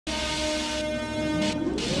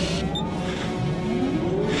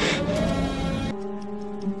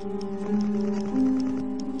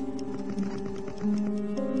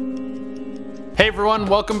everyone,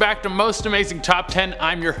 welcome back to Most Amazing Top 10.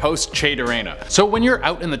 I'm your host, Che Durena. So when you're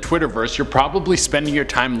out in the Twitterverse, you're probably spending your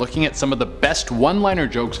time looking at some of the best one-liner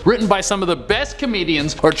jokes written by some of the best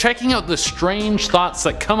comedians, or checking out the strange thoughts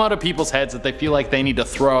that come out of people's heads that they feel like they need to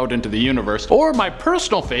throw out into the universe, or my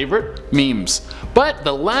personal favorite, memes. But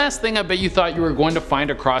the last thing I bet you thought you were going to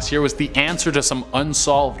find across here was the answer to some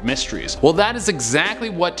unsolved mysteries. Well, that is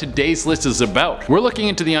exactly what today's list is about. We're looking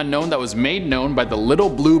into the unknown that was made known by the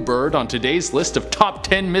little blue bird on today's list of top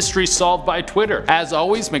 10 mysteries solved by Twitter. As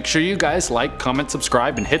always, make sure you guys like, comment,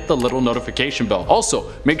 subscribe, and hit the little notification bell.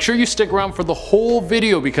 Also, make sure you stick around for the whole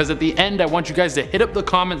video, because at the end I want you guys to hit up the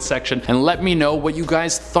comment section and let me know what you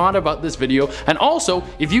guys thought about this video, and also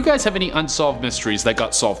if you guys have any unsolved mysteries that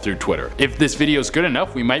got solved through Twitter. If this video is good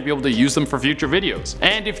enough, we might be able to use them for future videos.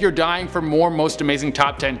 And if you're dying for more Most Amazing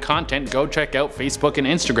Top 10 content, go check out Facebook and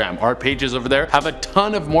Instagram. Our pages over there have a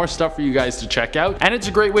ton of more stuff for you guys to check out, and it's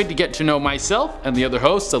a great way to get to know myself and the other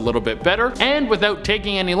hosts a little bit better. And without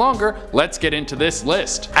taking any longer, let's get into this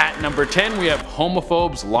list. At number 10, we have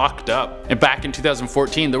homophobes locked up. And back in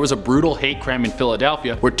 2014, there was a brutal hate crime in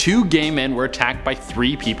Philadelphia where 2 gay men were attacked by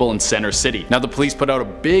 3 people in Center City. Now the police put out a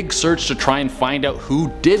big search to try and find out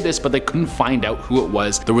who did this, but they couldn't find out who it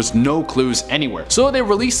was. There was no clues anywhere. So they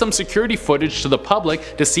released some security footage to the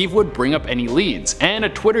public to see if it would bring up any leads. And a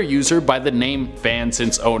Twitter user by the name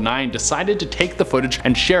FanSince09 decided to take the footage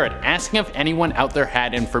and share it, asking if anyone out there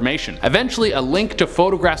had information. Eventually, a link to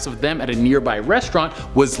photographs of them at a nearby restaurant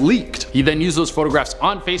was leaked. He then used those photographs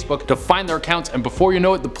on Facebook to find their accounts, and before you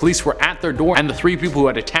know it, the police were at their door and the 3 people who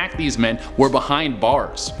had attacked these men were behind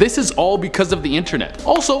bars. This is all because of the internet.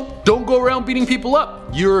 Also, don't go around beating people up.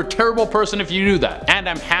 You're a terrible person if you do that. And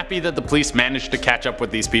I'm happy that the police managed to catch up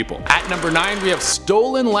with these people. At number 9, we have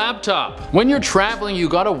stolen laptop. When you're traveling, you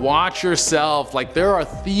gotta watch yourself. Like, there are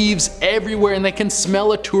thieves everywhere and they can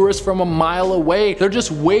smell a tourist from a mile away. They're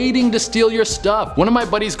just waiting to steal your stuff. One of my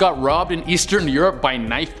buddies got robbed in Eastern Europe by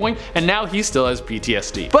knife point, and now he still has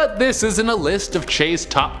PTSD. But this isn't a list of Che's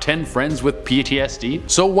top 10 friends with PTSD.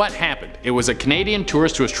 So what happened? It was a Canadian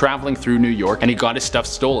tourist who was traveling through New York and he got his stuff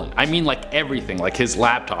stolen. I mean, like everything, like his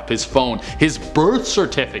laptop, his phone, his birth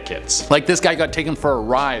certificates. Like, this guy got taken for a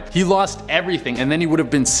ride. He lost everything, and then he would have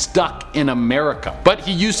been stuck in America. But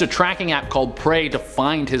he used a tracking app called Prey to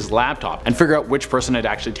find his laptop and figure out which person had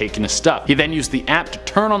actually taken his stuff. He then used the app to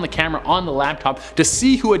turn on the camera on the laptop to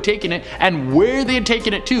see who had taken it and where they had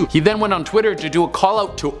taken it to. He then went on Twitter to do a call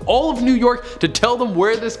out to all of New York to tell them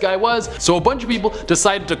where this guy was, so a bunch of people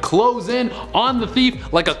decided to close in on the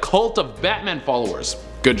thief like a cult of Batman followers.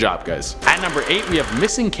 Good job, guys. At number 8, we have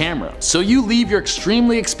missing camera. So you leave your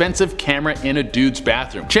extremely expensive camera in a dude's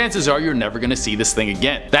bathroom. Chances are you're never gonna see this thing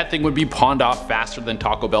again. That thing would be pawned off faster than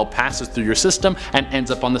Taco Bell passes through your system and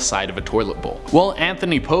ends up on the side of a toilet bowl. Well,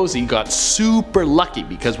 Anthony Posey got super lucky,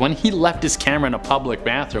 because when he left his camera in a public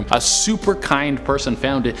bathroom, a super kind person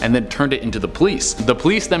found it and then turned it into the police. The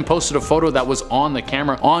police then posted a photo that was on the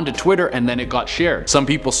camera onto Twitter, and then it got shared. Some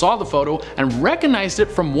people saw the photo and recognized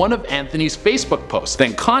it from one of Anthony's Facebook posts.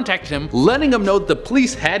 Then contacted him, letting him know the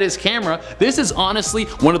police had his camera. This is honestly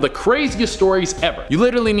one of the craziest stories ever. You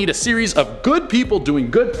literally need a series of good people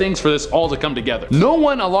doing good things for this all to come together. No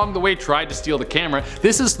one along the way tried to steal the camera.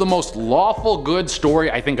 This is the most lawful good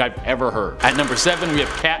story I think I've ever heard. At number 7, we have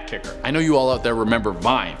Cat Kicker. I know you all out there remember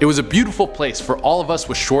Vine. It was a beautiful place for all of us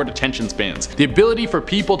with short attention spans. The ability for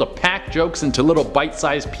people to pack jokes into little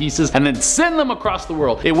bite-sized pieces and then send them across the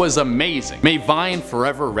world. It was amazing. May Vine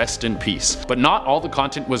forever rest in peace. But not all the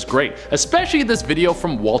content was great, especially this video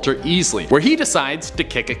from Walter Easley, where he decides to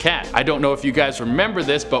kick a cat. I don't know if you guys remember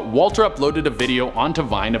this, but Walter uploaded a video onto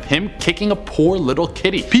Vine of him kicking a poor little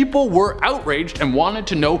kitty. People were outraged and wanted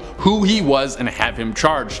to know who he was and have him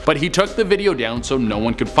charged, but he took the video down so no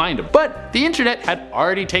one could find him. But the internet had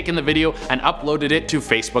already taken the video and uploaded it to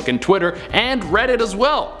Facebook and Twitter and Reddit as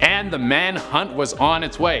well, and the manhunt was on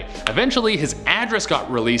its way. Eventually his address got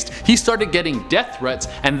released, he started getting death threats,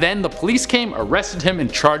 and then the police came, arrested him,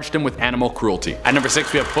 and charged him with animal cruelty. At number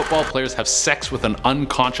 6, we have football players have sex with an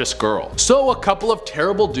unconscious girl. So a couple of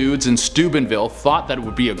terrible dudes in Steubenville thought that it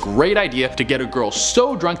would be a great idea to get a girl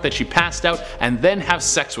so drunk that she passed out and then have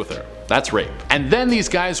sex with her. That's rape. And then these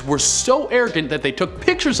guys were so arrogant that they took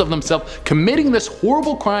pictures of themselves committing this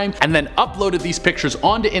horrible crime and then uploaded these pictures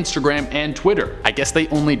onto Instagram and Twitter. I guess they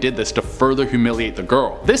only did this to further humiliate the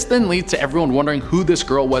girl. This then leads to everyone wondering who this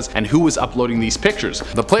girl was and who was uploading these pictures.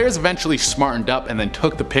 The players eventually smartened up and then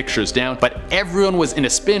took the pictures down, but everyone was in a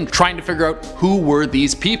spin trying to figure out who were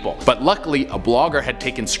these people. But luckily, a blogger had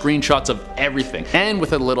taken screenshots of everything, and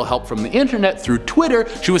with a little help from the internet through Twitter,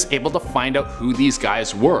 she was able to find out who these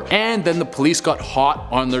guys were. And and then the police got hot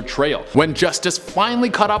on their trail. When justice finally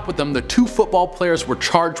caught up with them, the two football players were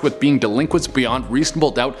charged with being delinquents beyond reasonable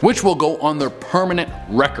doubt, which will go on their permanent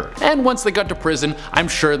record. And once they got to prison, I'm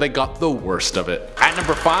sure they got the worst of it. At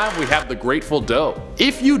number 5, we have the Grateful Doe.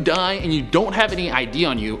 If you die and you don't have any ID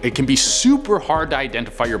on you, it can be super hard to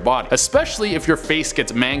identify your body, especially if your face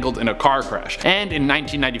gets mangled in a car crash. And in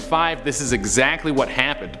 1995, this is exactly what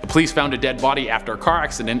happened. The police found a dead body after a car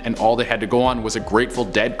accident, and all they had to go on was a Grateful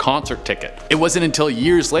Dead concert ticket. It wasn't until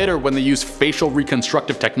years later when they used facial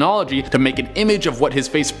reconstructive technology to make an image of what his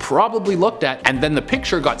face probably looked at, and then the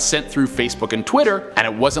picture got sent through Facebook and Twitter, and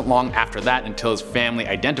it wasn't long after that until his family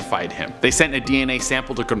identified him. They sent a DNA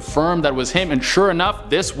sample to confirm that it was him, and sure enough,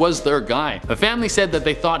 this was their guy. The family said that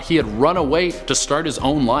they thought he had run away to start his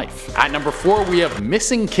own life. At number 4, we have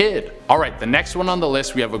Missing Kid. Alright, the next one on the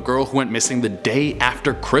list, we have a girl who went missing the day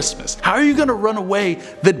after Christmas. How are you gonna run away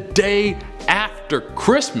the day after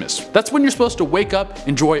Christmas? That's when you're supposed to wake up,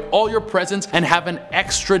 enjoy all your presents, and have an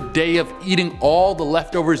extra day of eating all the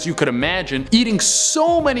leftovers you could imagine, eating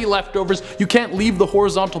so many leftovers you can't leave the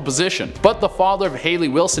horizontal position. But the father of Haley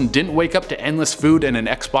Wilson didn't wake up to endless food and an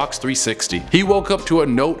Xbox 360. He woke up to a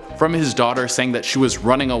note from his daughter saying that she was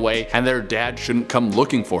running away and their dad shouldn't come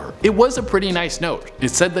looking for her. It was a pretty nice note. It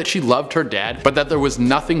said that she loved her dad, but that there was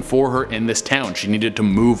nothing for her in this town. She needed to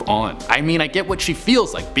move on. I mean, I get what she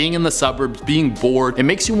feels like, being in the suburbs, being bored. It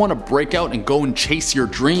makes you want to break out and go and chase your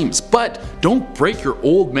dreams, but don't break your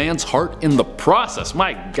old man's heart in the process.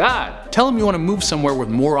 My God. Tell him you want to move somewhere with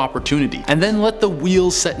more opportunity, and then let the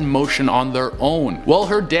wheels set in motion on their own. Well,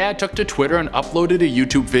 her dad took to Twitter and uploaded a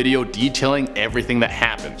YouTube video detailing everything that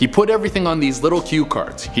happened. He put everything on these little cue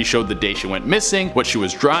cards. He showed the day she went missing, what she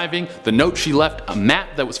was driving, the note she left, a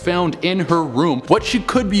map that was found in her room, what she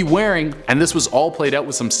could be wearing, and this was all played out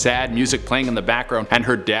with some sad music playing in the background and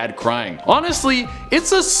her dad crying. Honestly,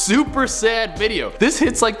 it's a super sad video. This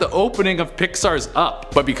hits like the opening of Pixar's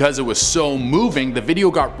Up, but because it was so moving, the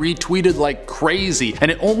video got retweeted like crazy, and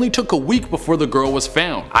it only took a week before the girl was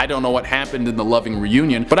found. I don't know what happened in the loving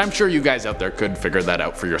reunion, but I'm sure you guys out there could figure that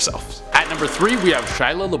out for yourselves. At number 3, we have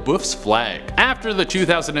Shia LaBeouf's flag. After the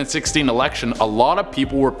 2016 election, a lot of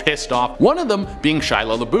people were pissed off, one of them being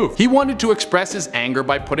Shia LaBeouf. He wanted to express his anger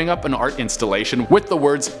by putting up an art installation with the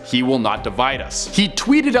words, "He will not divide us." He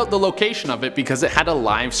tweeted out the location of it because it had a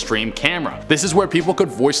live stream camera. This is where people could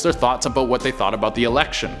voice their thoughts about what they thought about the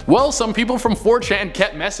election. Well, some people from 4chan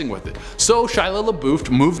kept messing with it, so Shia LaBeouf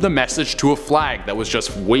moved the message to a flag that was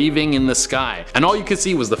just waving in the sky, and all you could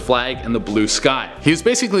see was the flag and the blue sky. He was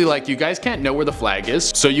basically like, you guys can't know where the flag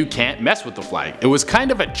is, so you can't mess with the flag. It was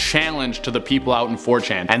kind of a challenge to the people out in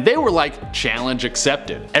 4chan, and they were like, challenge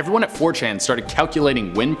accepted. Everyone at 4chan started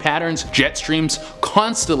calculating wind patterns, jet streams,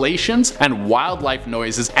 constellations, and wildlife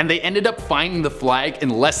noises, and they ended up finding the flag in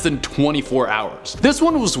less than 24 hours. This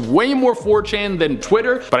one was way more 4chan than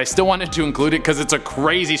Twitter, but I still wanted to include it because it's a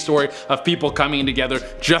crazy story of people coming together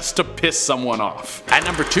just to piss someone off. At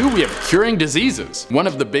number 2, we have curing diseases. One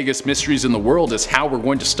of the biggest mysteries in the world is how we're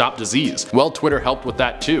going to stop disease. Well, Twitter helped with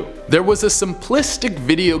that too. There was a simplistic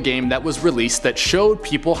video game that was released that showed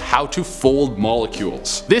people how to fold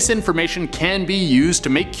molecules. This information can be used to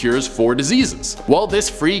make cures for diseases. Well, this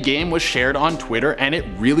free game was shared on Twitter and it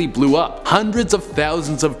really blew up. Hundreds of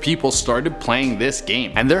thousands of people started playing this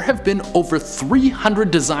game, and there have been over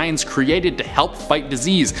 300 designs created to help fight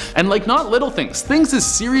disease, and like not little things, things as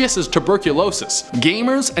serious as tuberculosis.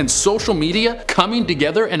 Gamers and social media coming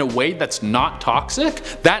together in a way that's not toxic,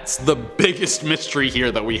 that's the biggest mystery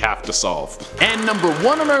here that we have to solve. And number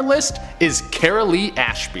 1 on our list is Carolee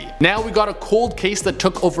Ashby. Now we got a cold case that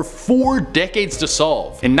took over 4 decades to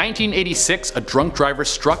solve. In 1986, a drunk driver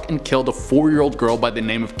struck and killed a 4-year-old girl by the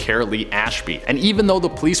name of Carolee Ashby, and even though the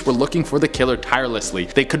police were looking for the killer tirelessly,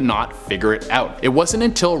 they could not figure it out. It wasn't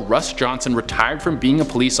until Russ Johnson retired from being a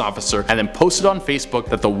police officer and then posted on Facebook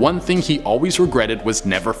that the one thing he always regretted was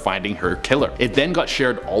never finding her killer. It then got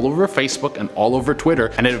shared all over Facebook and all over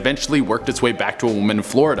Twitter, and it eventually worked its way back to a woman in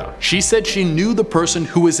Florida. She said she knew the person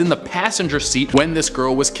who was in the passenger seat when this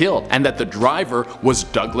girl was killed, and that the driver was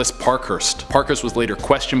Douglas Parkhurst. Parkhurst was later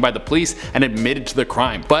questioned by the police and admitted to the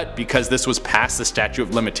crime, but because this was past the statute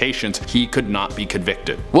of limitations, he could not be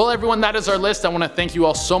convicted. Well everyone, that is our list. I want to thank you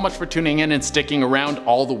all so much for tuning in and sticking around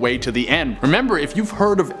all the way to the end. Remember, if you've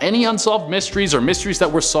heard of any unsolved mysteries or mysteries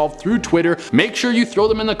that were solved through Twitter, make sure you throw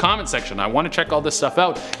them in the comment section. I want to check all this stuff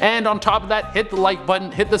out. And on top of that, hit the like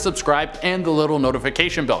button, hit the subscribe subscribe, and the little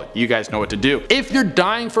notification bell. You guys know what to do. If you're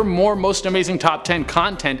dying for more Most Amazing Top 10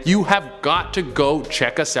 content, you have got to go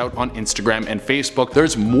check us out on Instagram and Facebook.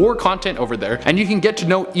 There's more content over there, and you can get to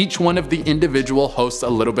know each one of the individual hosts a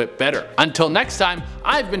little bit better. Until next time,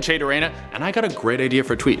 I've been Chaytorena, and I got a great idea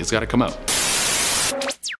for a tweet. It's gotta come out.